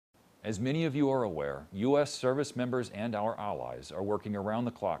As many of you are aware, U.S. service members and our allies are working around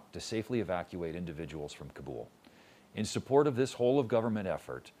the clock to safely evacuate individuals from Kabul. In support of this whole-of-government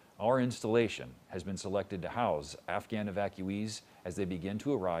effort, our installation has been selected to house Afghan evacuees as they begin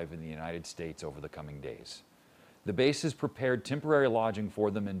to arrive in the United States over the coming days. The base has prepared temporary lodging for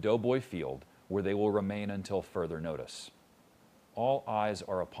them in Doughboy Field, where they will remain until further notice. All eyes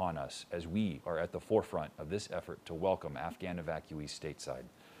are upon us as we are at the forefront of this effort to welcome Afghan evacuees stateside.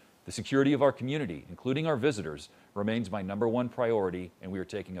 The security of our community, including our visitors, remains my #1 priority, and we are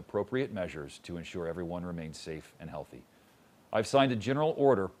taking appropriate measures to ensure everyone remains safe and healthy. I've signed a general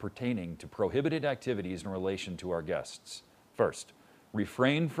order pertaining to prohibited activities in relation to our guests. First,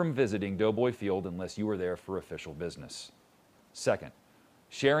 refrain from visiting Doughboy Field unless you are there for official business. Second,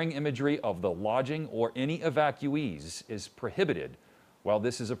 sharing imagery of the lodging or any evacuees is prohibited. While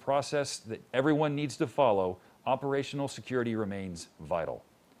this is a process that everyone needs to follow, operational security remains vital.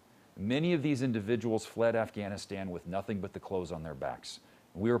 Many of these individuals fled Afghanistan with nothing but the clothes on their backs.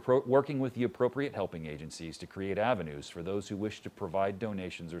 We are working with the appropriate helping agencies to create avenues for those who wish to provide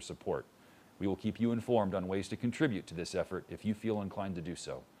donations or support. We will keep you informed on ways to contribute to this effort if you feel inclined to do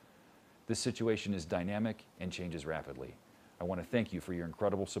so. This situation is dynamic and changes rapidly. I want to thank you for your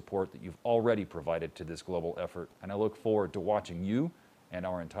incredible support that you've already provided to this global effort, and I look forward to watching you and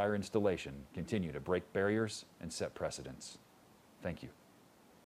our entire installation continue to break barriers and set precedents. Thank you.